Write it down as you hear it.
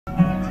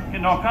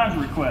getting all kinds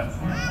of requests.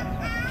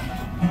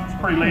 This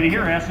pretty lady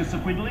here asked us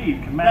if we'd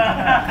leave. Can you imagine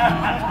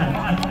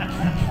that?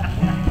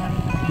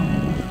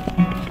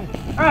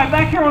 All right,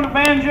 back here on the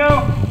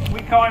banjo, we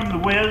call him the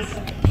Whiz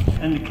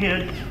and the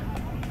Kid.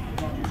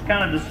 It's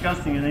kind of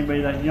disgusting that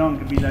anybody that young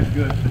could be that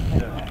good,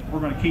 but we're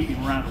going to keep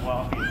him around a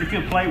while. If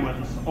he'll play with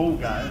us,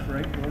 old guy, that's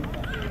right.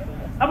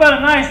 How about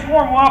a nice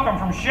warm welcome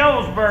from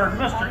Shellisburg,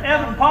 Mr.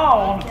 Bedford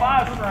Pa on the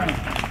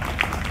 5-string.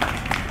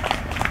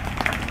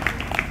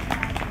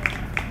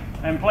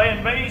 And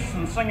playing bass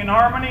and singing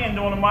harmony and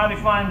doing a mighty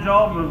fine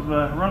job of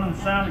running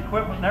sound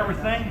equipment and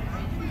everything.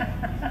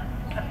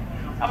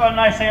 How about a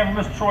nice hand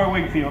from Mr. Troy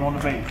Wigfield on the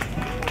bass.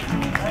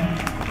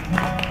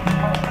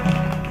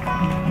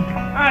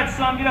 All right,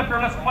 son, get up here.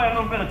 Let's play a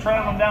little bit of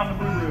Traveling Down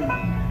the Blue Road.